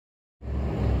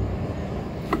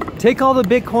Take all the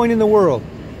Bitcoin in the world.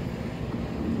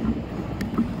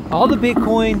 All the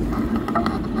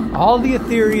Bitcoin, all the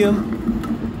Ethereum,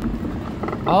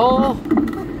 all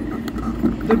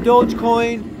the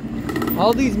Dogecoin,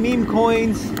 all these meme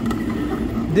coins,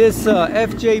 this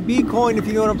FJB coin, if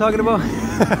you know what I'm talking about.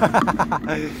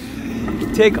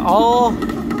 Take all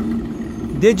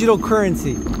digital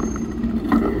currency.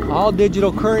 All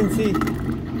digital currency.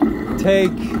 Take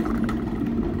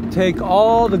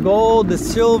all the gold, the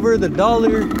silver, the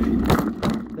dollar,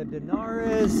 the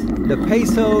dinars, the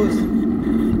pesos.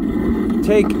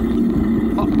 Take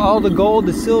all the gold,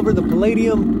 the silver, the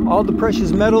palladium, all the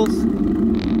precious metals.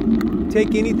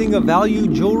 Take anything of value,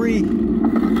 jewelry,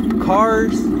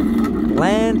 cars,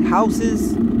 land,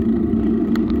 houses.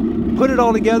 Put it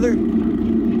all together.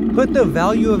 Put the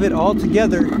value of it all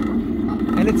together,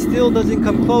 and it still doesn't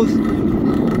come close.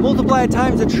 Multiply it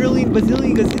times a trillion,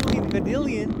 bazillion, gazillion,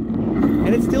 gadillion,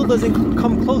 and it still doesn't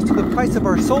come close to the price of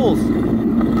our souls.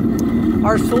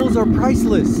 Our souls are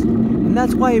priceless, and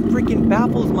that's why it freaking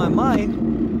baffles my mind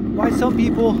why some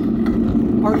people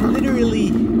are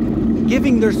literally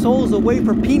giving their souls away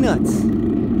for peanuts.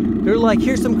 They're like,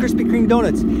 here's some Krispy Kreme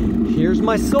donuts. Here's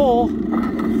my soul.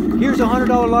 Here's a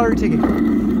 $100 lottery ticket.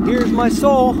 Here's my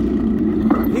soul.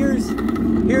 Here's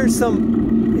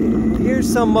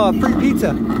some free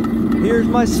pizza. Here's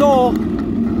my soul.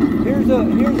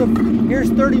 Here's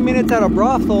 30 minutes at a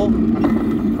brothel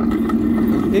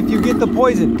if you get the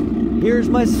poison. Here's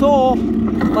my soul.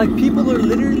 Like, people are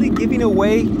literally giving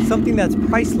away something that's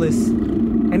priceless,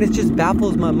 and it just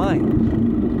baffles my mind.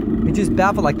 It just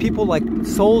baffles, like, people, like,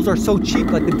 souls are so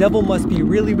cheap. Like, the devil must be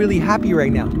really, really happy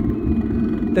right now.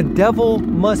 The devil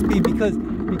must be, because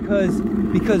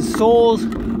souls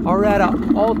are at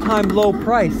an all-time low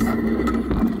price.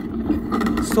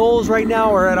 Souls right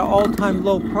now are at an all-time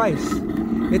low price.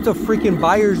 It's a freaking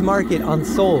buyer's market on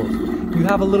souls. You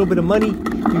have a little bit of money,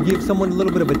 you give someone a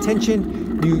little bit of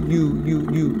attention,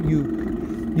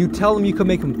 you tell them you can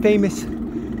make them famous,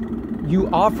 you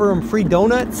offer them free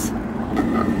donuts,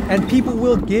 and people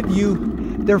will give you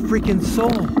their freaking soul.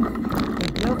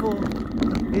 The devil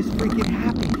is freaking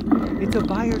happy. It's a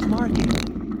buyer's market.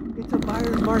 It's a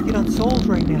buyer's market on souls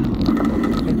right now.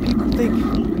 And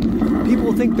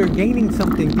people think they're gaining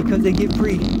something because they get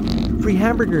free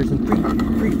hamburgers and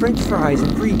free French fries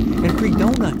and free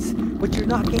donuts. But you're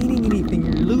not gaining anything.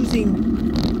 You're losing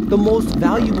the most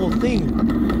valuable thing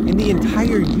in the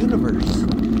entire universe.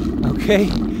 Okay?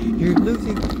 You're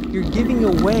giving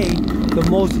away the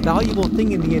most valuable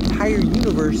thing in the entire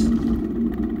universe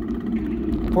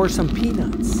for some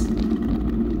peanuts.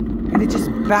 And it just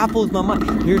baffles my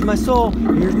mind. Here's my soul.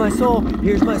 Here's my soul.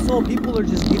 Here's my soul. People are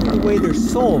just giving away their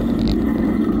soul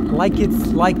like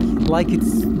it's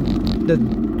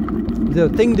the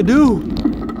thing to do.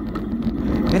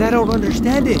 And I don't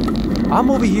understand it. I'm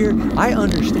over here. I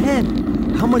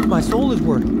understand how much my soul is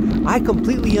worth. I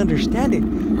completely understand it.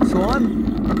 So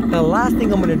the last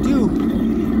thing I'm gonna do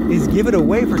is give it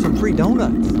away for some free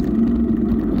donuts.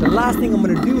 The last thing I'm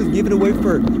gonna do is give it away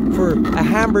for a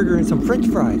hamburger and some French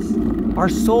fries. Our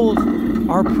souls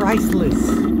are priceless.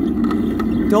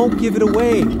 Don't give it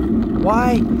away.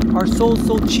 Why are souls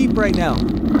so cheap right now?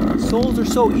 Souls are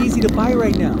so easy to buy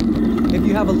right now. If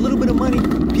you have a little bit of money,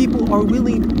 people are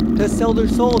willing to sell their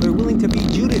soul. They're willing to be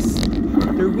Judas.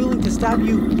 They're willing to stab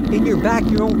you in your back,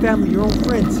 your own family, your own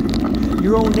friends,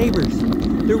 your own neighbors.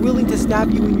 They're willing to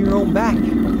stab you in your own back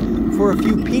for a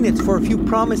few peanuts, for a few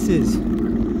promises,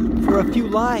 for a few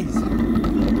lies.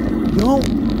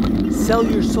 Don't sell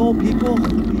your soul, people.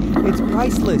 It's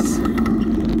priceless.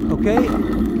 Okay?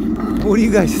 What do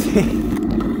you guys think?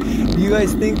 Do you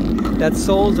guys think that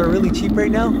souls are really cheap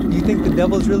right now? Do you think the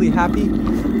devil's really happy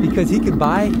because he could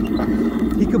buy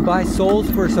souls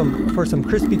for some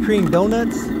Krispy Kreme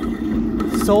donuts?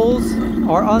 Souls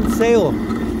are on sale.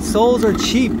 Souls are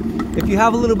cheap. If you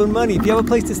have a little bit of money, if you have a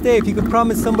place to stay, if you could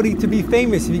promise somebody to be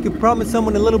famous, if you could promise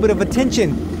someone a little bit of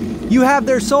attention, you have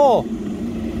their soul.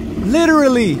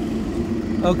 Literally.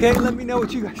 Okay, let me know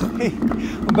what you guys think.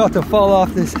 I'm about to fall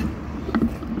off this.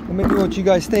 Let me know what you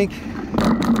guys think.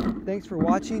 Thanks for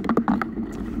watching.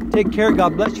 Take care.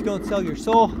 God bless you. Don't sell your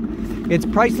soul. It's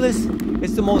priceless.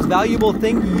 It's the most valuable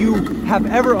thing you have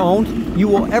ever owned, you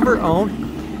will ever own.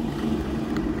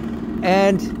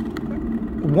 And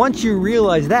once you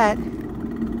realize that,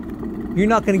 you're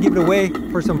not going to give it away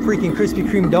for some freaking Krispy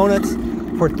Kreme donuts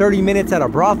for 30 minutes at a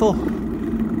brothel.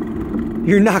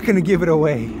 You're not going to give it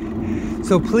away.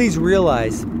 So please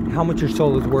realize how much your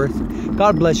soul is worth.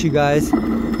 God bless you guys.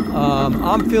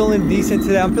 I'm feeling decent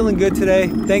today. I'm feeling good today.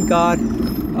 Thank God.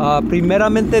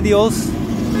 Primeramente Dios.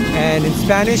 And in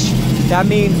Spanish, that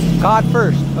means God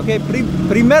first. Okay,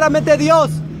 primeramente Dios.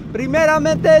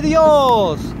 Primeramente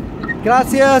Dios.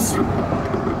 Gracias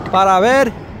para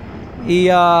ver. Y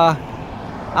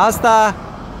hasta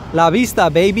la vista,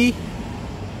 baby.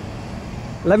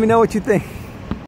 Let me know what you think.